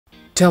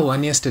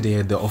TelOne yesterday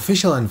had the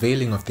official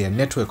unveiling of their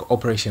Network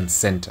Operations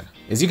Center.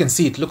 As you can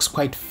see, it looks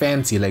quite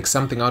fancy, like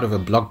something out of a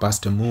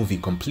blockbuster movie,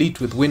 complete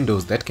with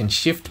windows that can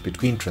shift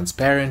between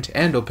transparent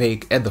and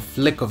opaque at the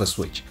flick of a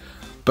switch.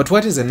 But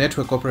what is a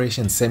Network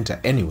Operations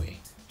Center anyway?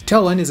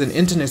 TelOne is an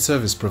internet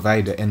service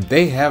provider, and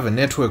they have a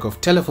network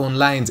of telephone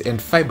lines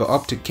and fiber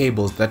optic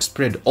cables that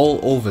spread all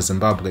over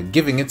Zimbabwe,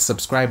 giving its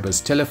subscribers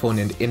telephone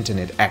and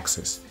internet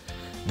access.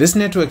 This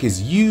network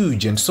is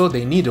huge, and so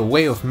they need a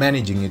way of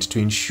managing it to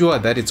ensure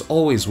that it's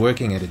always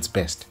working at its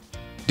best.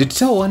 Did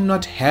TelOne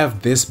not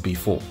have this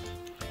before?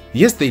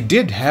 Yes, they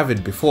did have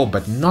it before,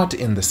 but not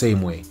in the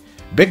same way.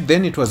 Back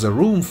then it was a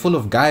room full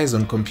of guys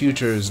on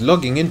computers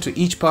logging into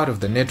each part of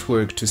the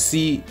network to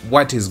see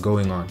what is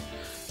going on.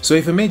 So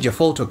if a major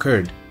fault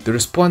occurred, the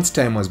response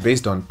time was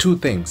based on two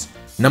things.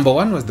 Number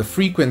one was the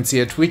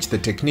frequency at which the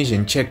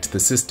technician checked the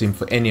system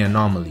for any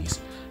anomalies.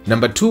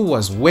 Number two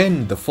was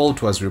when the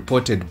fault was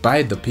reported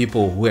by the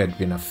people who had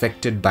been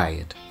affected by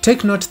it.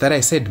 Take note that I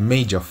said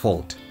major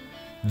fault.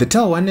 The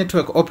TelOne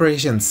Network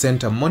Operations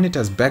Center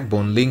monitors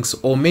backbone links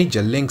or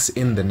major links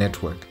in the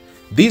network.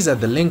 These are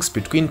the links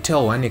between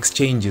TelOne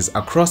exchanges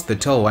across the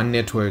TelOne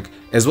network,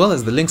 as well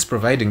as the links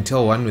providing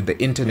TelOne with the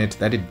internet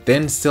that it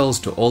then sells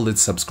to all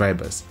its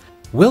subscribers.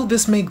 Will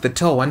this make the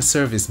TelOne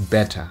service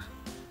better?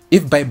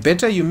 If by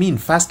better you mean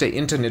faster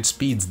internet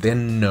speeds,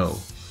 then no.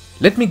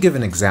 Let me give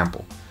an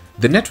example.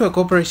 The Network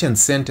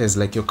Operations Center is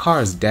like your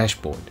car's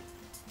dashboard.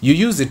 You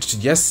use it to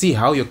just see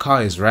how your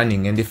car is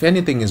running, and if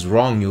anything is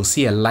wrong, you'll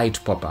see a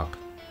light pop up.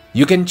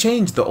 You can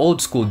change the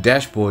old school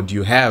dashboard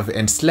you have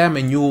and slam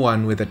a new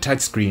one with a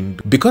touchscreen.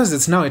 Because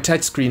it's now a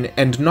touchscreen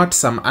and not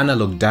some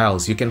analog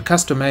dials, you can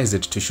customize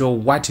it to show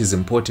what is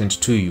important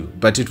to you,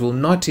 but it will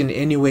not in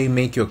any way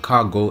make your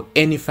car go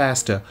any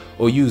faster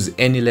or use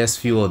any less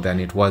fuel than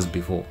it was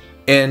before.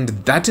 And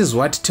that is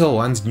what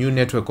TelOne's new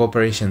Network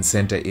Operations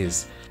Center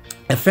is.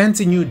 A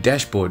fancy new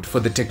dashboard for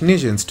the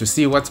technicians to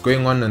see what's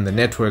going on the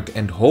network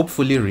and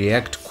hopefully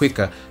react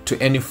quicker to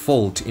any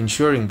fault,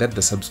 ensuring that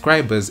the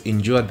subscribers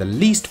endure the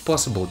least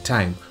possible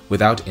time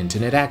without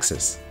internet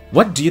access.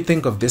 What do you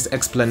think of this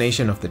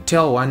explanation of the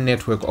TelOne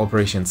Network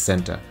Operations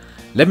Center?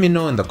 Let me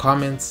know in the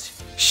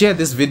comments. Share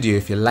this video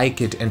if you like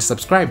it, and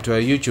subscribe to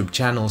our YouTube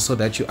channel so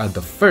that you are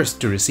the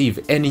first to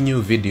receive any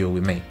new video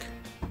we make.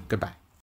 Goodbye.